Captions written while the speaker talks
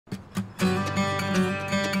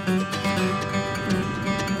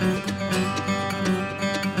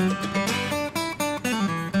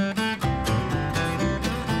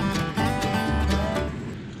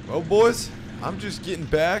boys, I'm just getting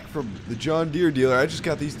back from the John Deere dealer. I just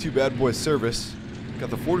got these two bad boys service. Got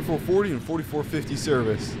the 4440 and 4450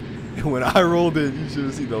 service. And when I rolled in, you should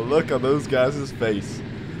have seen the look on those guys' face.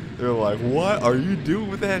 They're like, what are you doing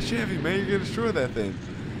with that Chevy, man? You're going to destroy that thing.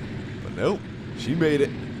 But nope, she made it.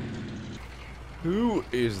 Who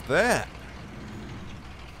is that?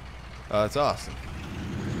 It's Austin.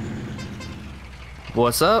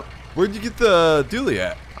 What's up? Where'd you get the dually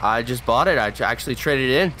at? I just bought it. I actually traded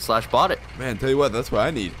it in / bought it. Man, tell you what, that's what I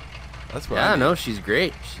need. That's what I need. Yeah, no, she's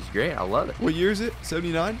great. She's great. I love it. What year is it?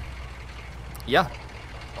 79? Yeah.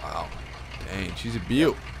 Wow. Dang, she's a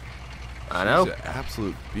beaut. I know. She's an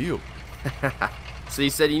absolute beaut. So you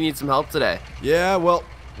said you need some help today. Yeah, well,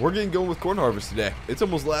 we're getting going with corn harvest today. It's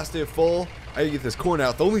almost last day of fall. I gotta get this corn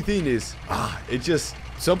out. The only thing is, it just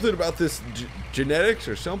something about this genetics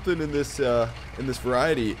or something in this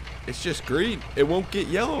variety. It's just green. It won't get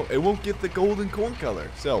yellow. It won't get the golden corn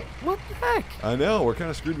color. So What the heck? I know we're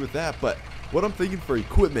kind of screwed with that. But what I'm thinking for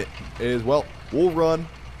equipment is, well, we'll run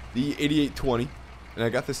the 8820, and I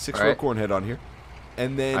got this 6-row corn head on here,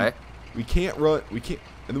 and then we can't run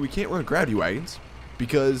gravity wagons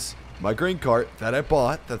because my grain cart that I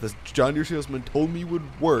bought that the John Deere salesman told me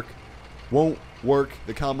would work won't work.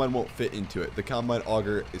 The combine won't fit into it. The combine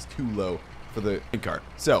auger is too low for the grain cart.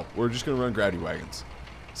 So we're just gonna run gravity wagons.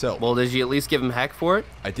 So Well, did you at least give him heck for it?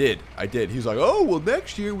 I did. He was like, oh well,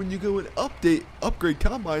 next year when you go and upgrade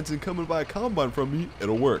combines and come and buy a combine from me,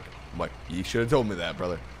 it'll work. I'm like, you should have told me that,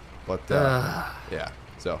 brother. But yeah.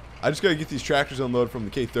 So I just gotta get these tractors unloaded from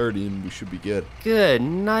the K30 and we should be good. Good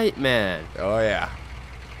night, man. Oh yeah,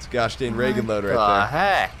 it's a gosh dang Reagan load right The there.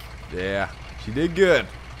 heck? Yeah, she did good.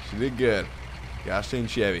 She did good. Gosh dang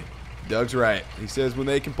Chevy. Doug's right. He says when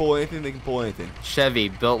they can pull anything, they can pull anything. Chevy,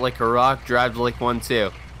 built like a rock, drives like one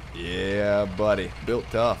too. Yeah, buddy. Built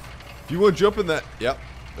tough. If you want to jump in that, yep,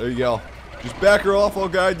 there you go. Just back her off. I'll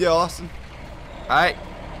guide you, Austin. Alright.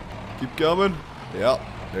 Keep coming. Yep,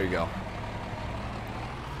 there you go.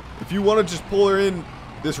 If you want to just pull her in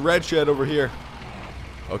this red shed over here.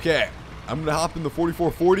 Okay, I'm going to hop in the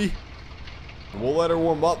 4440. And we'll let her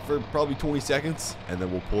warm up for probably 20 seconds. And then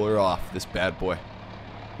we'll pull her off this bad boy.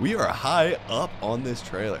 We are high up on this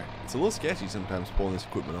trailer. It's a little sketchy sometimes pulling this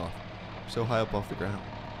equipment off. We're so high up off the ground.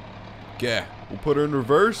 Okay, we'll put her in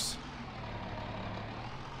reverse.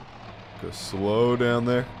 Go slow down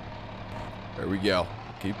there. There we go.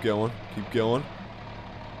 Keep going. Keep going.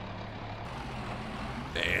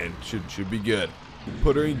 And should be good.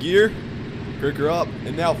 Put her in gear. Crank her up.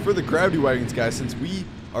 And now for the gravity wagons, guys, since we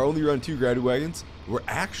are only running 2 gravity wagons, we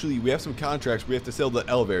have some contracts we have to sell the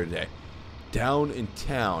elevator today. Down in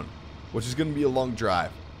town, which is going to be a long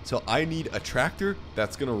drive. So I need a tractor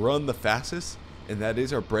that's going to run the fastest, and that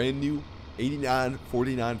is our brand new 89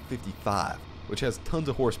 4955, which has tons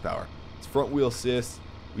of horsepower. It's front wheel assist.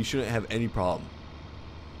 We shouldn't have any problem.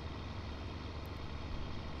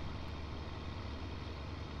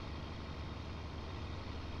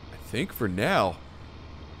 I think for now,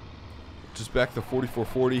 just back the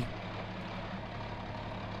 4440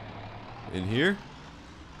 in here.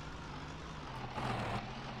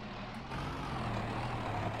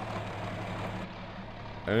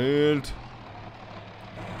 And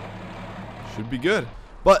should be good.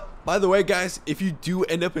 But by the way, guys, if you do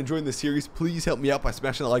end up enjoying this series, please help me out by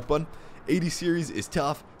smashing that like button. 80 series is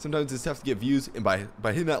tough. Sometimes it's tough to get views, and by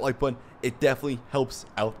hitting that like button, it definitely helps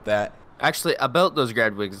out that. Actually, about those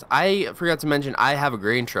grad wigs, I forgot to mention I have a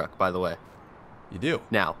grain truck, by the way. You do?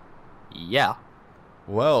 Now, yeah.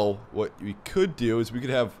 Well, what we could do is we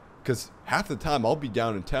could have, because half the time I'll be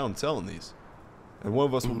down in town selling these, and one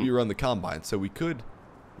of us will be around the combine, so we could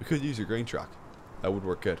use your grain truck. That would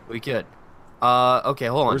work good. We could. Okay,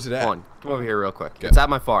 hold on. Where's it at? Hold on. Come over here real quick. Okay. It's at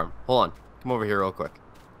my farm. Hold on. Come over here real quick.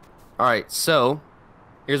 Alright, so,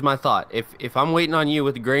 here's my thought. If I'm waiting on you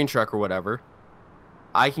with the grain truck or whatever,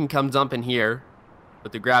 I can come dump in here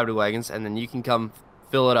with the gravity wagons, and then you can come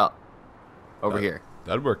fill it up over here.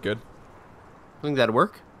 That'd work good. Think that'd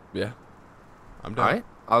work? Yeah. I'm down. Alright,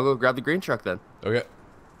 I'll go grab the grain truck then. Okay.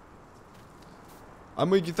 I'm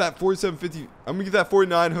going to get that 4750. I'm going to get that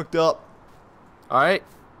 49 hooked up. Alright.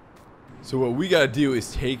 So what we got to do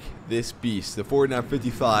is take this beast, the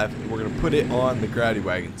 4955, and we're going to put it on the gravity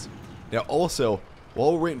wagons. Now also,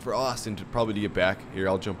 while we're waiting for Austin to get back, here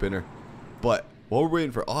I'll jump in her. But while we're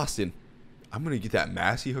waiting for Austin, I'm going to get that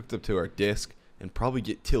Massey hooked up to our disc and probably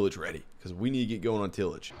get tillage ready, because we need to get going on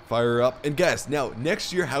tillage. Fire her up. And guys, now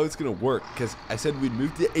next year how it's going to work, because I said we'd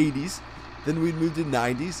move to 80s, then we'd move to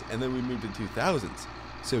 90s, and then we'd move to 2000s.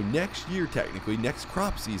 So next year, technically, next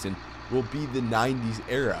crop season will be the 90s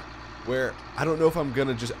era. where I don't know if I'm going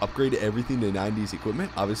to just upgrade everything to 90s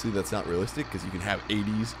equipment. Obviously, that's not realistic because you can have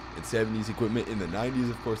 80s and 70s equipment in the 90s.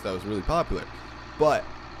 Of course, that was really popular. But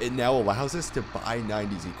it now allows us to buy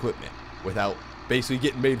 90s equipment without basically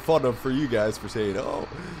getting made fun of for you guys for saying, oh,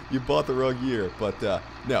 you bought the wrong year. But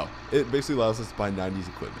no, it basically allows us to buy 90s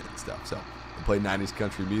equipment and stuff. So, and play 90s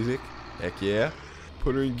country music. Heck yeah.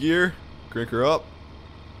 Put her in gear. Crank her up.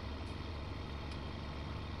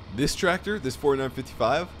 This tractor, this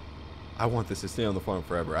 4955, I want this to stay on the farm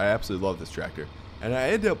forever. I absolutely love this tractor. And I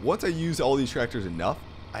end up, once I use all these tractors enough,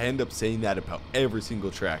 I end up saying that about every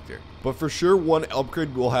single tractor. But for sure, one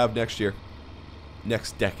upgrade we'll have next year,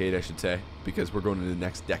 next decade I should say, because we're going into the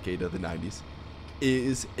next decade of the 90s,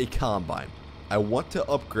 is a combine. I want to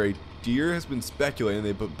upgrade. Deere has been speculating,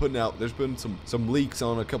 they've been putting out, there's been some leaks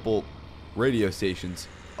on a couple radio stations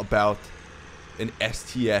about an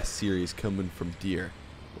STS series coming from Deere,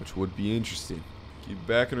 which would be interesting. Keep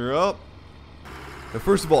backing her up. Now,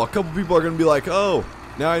 first of all, a couple people are going to be like, oh,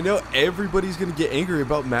 now I know everybody's going to get angry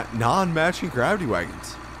about non-matching gravity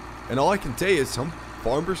wagons. And all I can say is some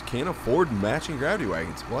farmers can't afford matching gravity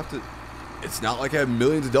wagons. We'll have to, it's not like I have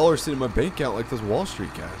millions of dollars sitting in my bank account like those Wall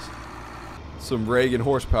Street guys. Some Reagan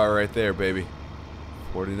horsepower right there, baby.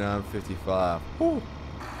 4955. Whew.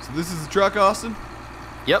 So this is the truck, Austin?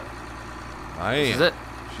 Yep. I am. This is it.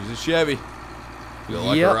 She's a Chevy. Feel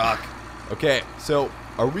like a rock. Okay, so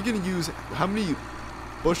are we going to use, how many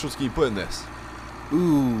bushels can you put in this?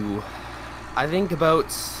 Ooh, I think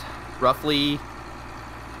about roughly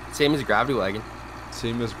same as a gravity wagon.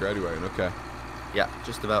 Same as a gravity wagon, okay. Yeah,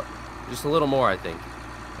 just about. Just a little more, I think.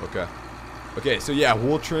 Okay. Okay, so yeah,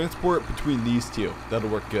 we'll transport between these two. That'll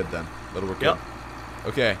work good then. That'll work good.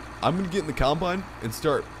 Okay, I'm going to get in the combine and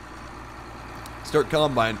start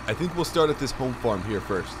combine. I think we'll start at this home farm here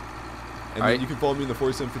first. And then you can follow me in the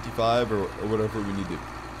 4755 or whatever we need to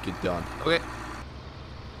get done. Okay.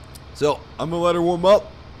 So, I'm going to let her warm up.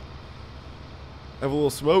 Have a little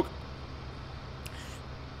smoke.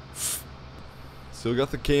 Still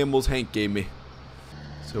got the Camels Hank gave me.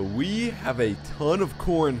 So, we have a ton of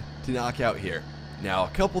corn to knock out here. Now, a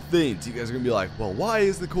couple things. You guys are going to be like, well, why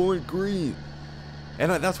is the corn green?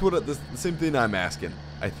 And that's what the same thing I'm asking.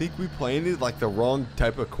 I think we planted like the wrong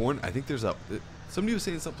type of corn. I think there's somebody was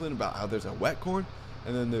saying something about how there's a wet corn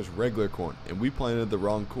and then there's regular corn, and we planted the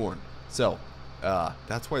wrong corn. So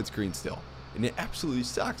that's why it's green still, and it absolutely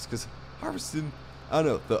sucks because harvesting, I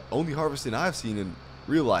don't know, the only harvesting I've seen in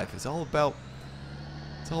real life is all about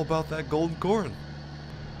that golden corn.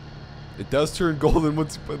 It does turn golden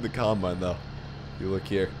once you put in the combine though. You look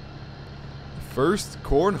here, the first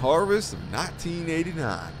corn harvest of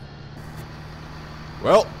 1989.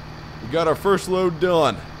 Well, we got our first load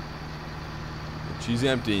done. She's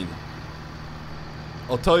emptying.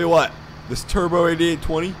 I'll tell you what, this Turbo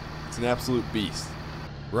 8820, it's an absolute beast.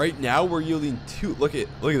 Right now we're yielding look at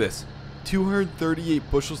this,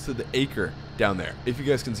 238 bushels to the acre down there. If you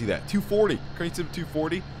guys can see that, 240, cranes up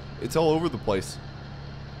 240. It's all over the place.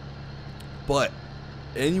 But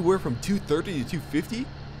anywhere from 230 to 250,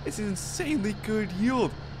 it's an insanely good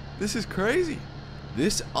yield. This is crazy.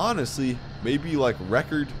 This honestly may be like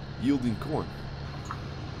record yielding corn.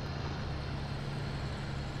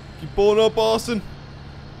 Keep pulling up, Austin.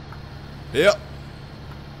 Yep.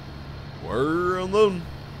 We're unloading.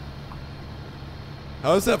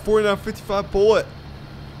 How's that 4955 pull it?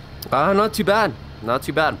 Not too bad. Not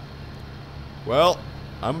too bad. Well,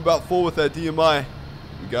 I'm about full with that DMI.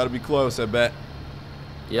 We got to be close, I bet.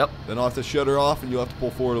 Yep. Then I'll have to shut her off and you'll have to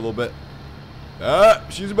pull forward a little bit.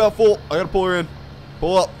 She's about full. I got to pull her in.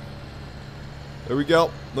 Pull up. There we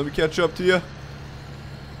go. Let me catch up to you.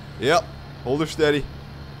 Yep. Hold her steady.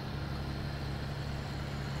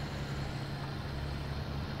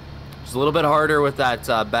 It's a little bit harder with that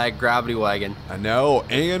bag gravity wagon. I know,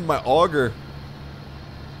 and my auger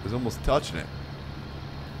is almost touching it.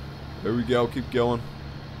 There we go, keep going.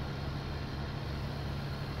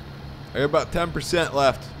 I got about 10%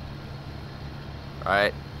 left.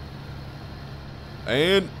 Alright.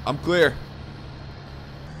 And I'm clear.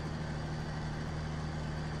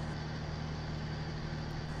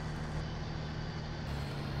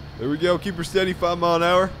 There we go, keep her steady, 5 mile an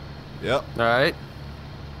hour. Yep. Alright.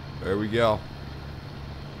 There we go.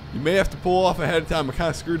 You may have to pull off ahead of time. I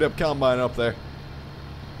kind of screwed up combine up there.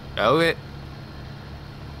 Okay.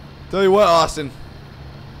 Tell you what, Austin.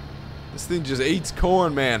 This thing just eats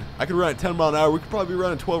corn, man. I could run at 10 mile an hour. We could probably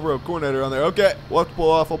run a 12-row corn header on there. Okay, we'll have to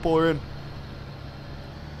pull off. I'll pull her in.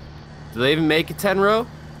 Do they even make a 10-row?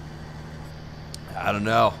 I don't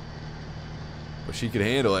know. But she could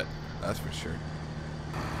handle it. That's for sure.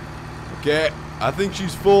 Okay, I think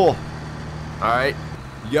she's full. Alright.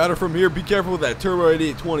 You got her from here. Be careful with that turbo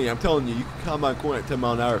 8820. I'm telling you, you can combine corn at 10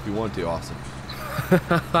 mile an hour if you want to, Austin.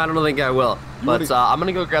 I don't think I will. But I'm going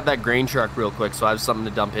to go grab that grain truck real quick so I have something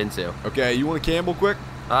to dump into. Okay, you want a Campbell quick?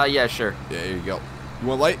 Yeah, sure. Yeah, here you go. You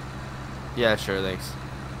want light? Yeah, sure, thanks.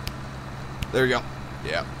 There you go.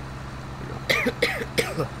 Yeah.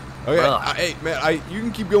 Okay, hey, man, you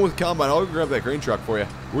can keep going with the combine. I'll go grab that grain truck for you.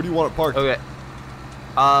 Where do you want it parked? Okay.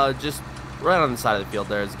 Just right on the side of the field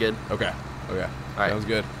there is good. Okay. Okay. All right. Sounds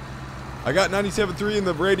good. I got 97.3 in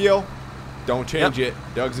the radio. Don't change it.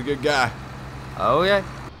 Doug's a good guy. Okay.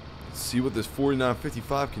 Let's see what this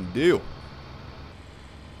 4955 can do.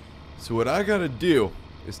 So what I gotta do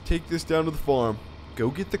is take this down to the farm, go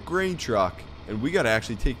get the grain truck, and we gotta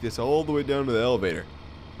actually take this all the way down to the elevator.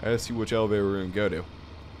 I gotta see which elevator we're gonna go to.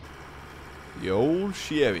 The old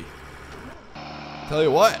Chevy. Tell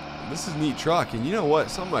you what, this is a neat truck, and you know what?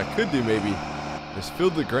 Something I could do maybe is fill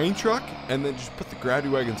the grain truck and then just put the gravity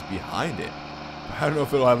wagons behind it. But I don't know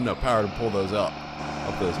if it'll have enough power to pull those up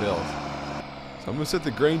those hills. So I'm gonna set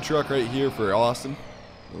the grain truck right here for Austin.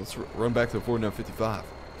 Let's run back to the 4955.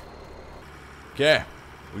 Okay,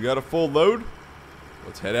 we got a full load.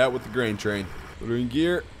 Let's head out with the grain train. Put her in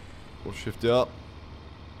gear. We'll shift up.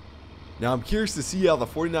 Now I'm curious to see how the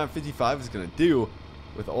 4955 is gonna do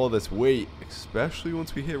with all this weight, especially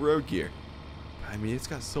once we hit road gear. I mean, it's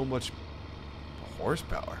got so much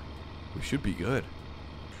horsepower. We should be good.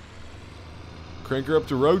 Crank her up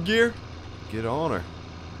to road gear. Get on her.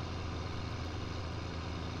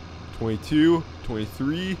 22,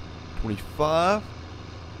 23, 25.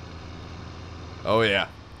 Oh yeah,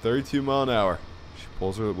 32 mile an hour. She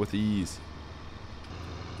pulls her with ease.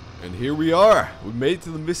 And here we are. We made it to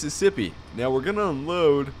the Mississippi. Now we're gonna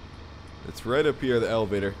unload. It's right up here, the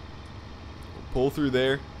elevator. We'll pull through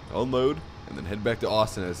there, unload, and then head back to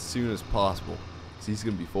Austin as soon as possible. So he's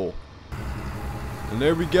gonna be full. And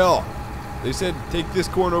there we go. They said take this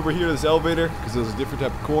corn over here to this elevator because it was a different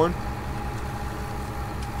type of corn.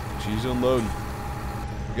 She's unloading.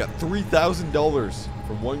 We got $3,000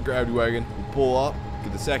 from one gravity wagon. We'll pull up,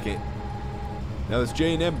 get the second. Now this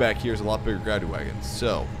J&M back here is a lot bigger gravity wagon,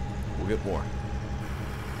 so we'll get more.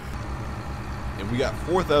 And we got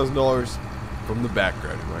 $4,000 from the back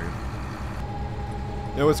gravity wagon.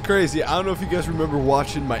 Now what's crazy, I don't know if you guys remember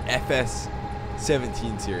watching my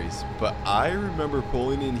FS17 series, but I remember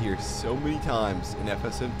pulling in here so many times in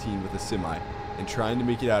FS17 with a semi and trying to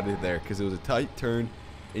make it out of there because it was a tight turn.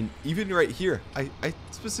 And even right here, I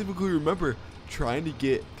specifically remember trying to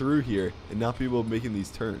get through here and not be able to make these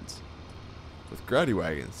turns. With gravity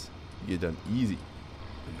wagons, you get done easy.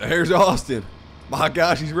 And there's Austin. My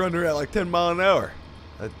gosh, he's running around like 10 mile an hour.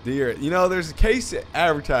 That deer. You know, there's a case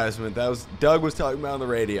advertisement that Doug was talking about on the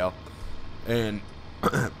radio. And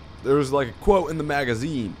there was like a quote in the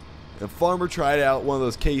magazine. And a farmer tried out one of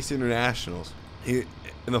those Case Internationals. And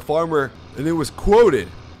it was quoted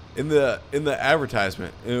in the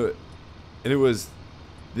advertisement. And it was,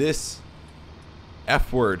 this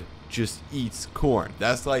F word just eats corn.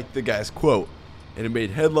 That's like the guy's quote. And it made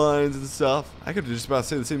headlines and stuff. I could just about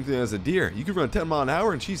say the same thing as a deer. You could run 10 mile an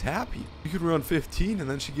hour and she's happy. You could run 15 and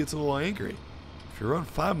then she gets a little angry. If you run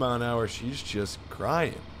 5 mile an hour, she's just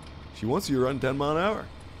crying. She wants you to run 10 mile an hour.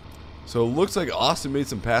 So it looks like Austin made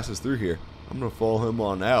some passes through here. I'm going to follow him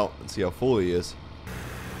on out and see how full he is.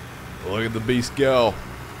 Look at the beast go.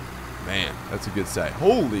 Man, that's a good sight.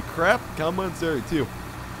 Holy crap, combine's there too.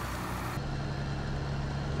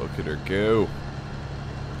 Look at her go.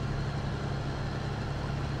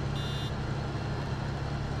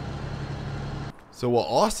 So while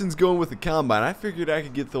Austin's going with the combine, I figured I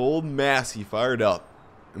could get the old Massey fired up.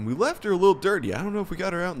 And we left her a little dirty. I don't know if we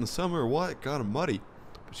got her out in the summer or what. Got her muddy.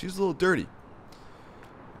 But she's a little dirty.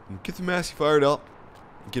 And get the Massey fired up.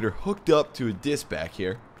 And get her hooked up to a disc back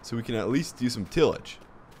here. So we can at least do some tillage.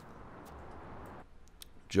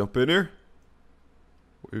 Jump in her.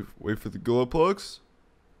 Wait for the glow plugs.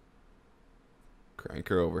 Crank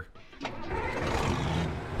her over.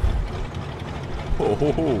 Ho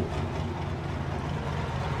ho ho.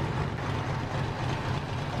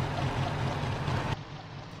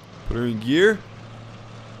 Put her in gear.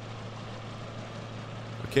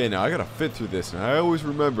 Okay, now I gotta fit through this, and I always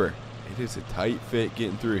remember it is a tight fit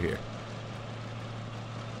getting through here.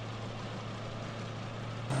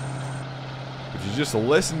 But you just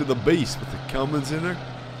listen to the beast with the Cummins in there.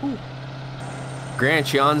 Ooh.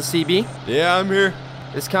 Grant, you on the CB? Yeah, I'm here.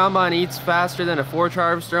 This combine eats faster than a forage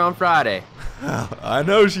harvester on Friday. I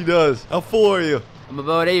know she does. How full are you? I'm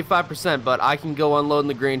about 85%, but I can go unloading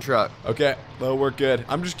the grain truck. Okay, that'll work good.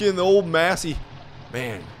 I'm just getting the old Massey.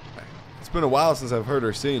 Man, it's been a while since I've heard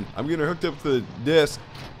her sing. I'm getting her hooked up to the disc,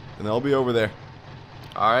 and I'll be over there.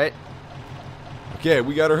 All right. Okay,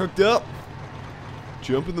 we got her hooked up.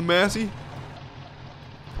 Jump in the Massey.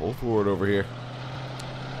 Pull forward over here.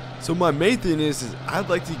 So my main thing is I'd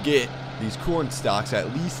like to get these corn stalks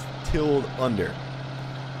at least tilled under.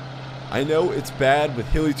 I know it's bad with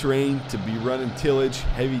hilly terrain to be running tillage,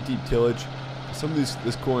 heavy deep tillage. Some of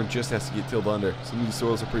this corn just has to get tilled under. Some of these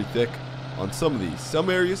soils are pretty thick on some of these. Some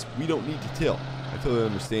areas we don't need to till. I totally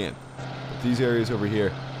understand. But these areas over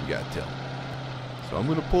here, we gotta till. So I'm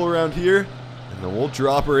gonna pull around here and then we'll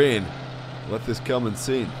drop her in. Let this come and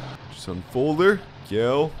sing. Just unfold her.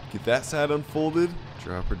 Go. Get that side unfolded.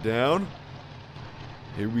 Drop her down.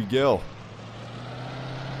 Here we go.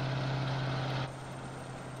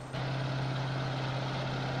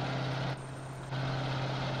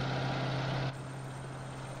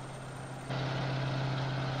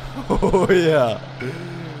 Oh yeah,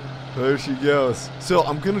 there she goes. So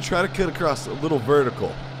I'm gonna try to cut across a little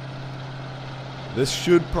vertical. This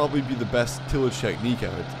should probably be the best tillage technique, I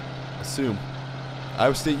would assume.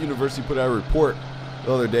 Iowa State University put out a report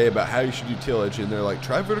the other day about how you should do tillage, and they're like,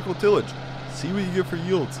 try vertical tillage, see what you get for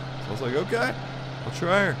yields. So I was like, okay, I'll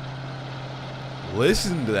try her.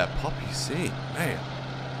 Listen to that puppy sing, man.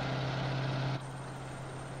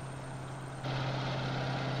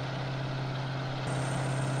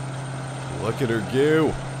 Look at her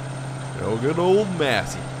go. Oh, good old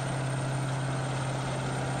Massey.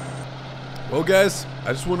 Well, guys,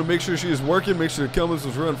 I just want to make sure she is working, make sure the Cummins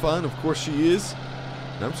was running fine. Of course she is.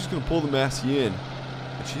 And I'm just going to pull the Massey in.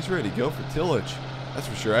 And she's ready to go for tillage. That's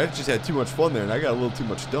for sure. I just had too much fun there, and I got a little too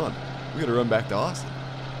much done. We got to run back to Austin.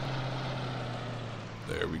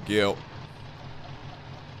 There we go.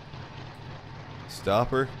 Stop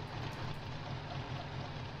her.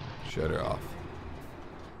 Shut her off.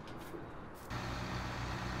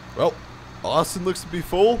 Well, Austin looks to be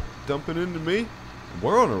full, dumping into me.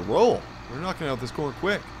 We're on a roll. We're knocking out this corn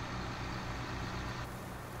quick.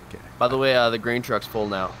 Okay. By the way, the grain truck's full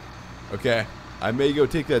now. Okay, I may go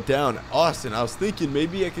take that down. Austin, I was thinking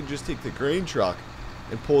maybe I could just take the grain truck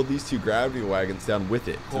and pull these two gravity wagons down with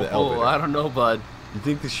it to the elevator. I don't know, bud. You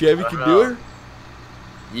think the Chevy can do her?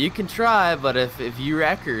 You can try, but if you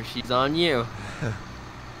wreck her, she's on you.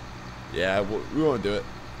 Yeah, we won't do it.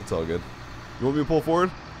 It's all good. You want me to pull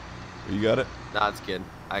forward? You got it? Nah, it's good.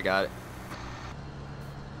 I got it.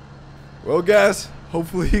 Well, guys,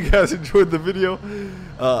 hopefully you guys enjoyed the video.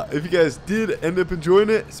 If you guys did end up enjoying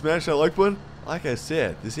it, smash that like button. Like I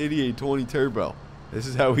said, this 8820 Turbo, this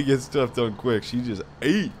is how we get stuff done quick. She just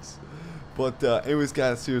eats. But anyways,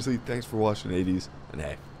 guys, seriously, thanks for watching 80s. And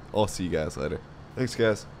hey, I'll see you guys later. Thanks,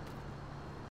 guys.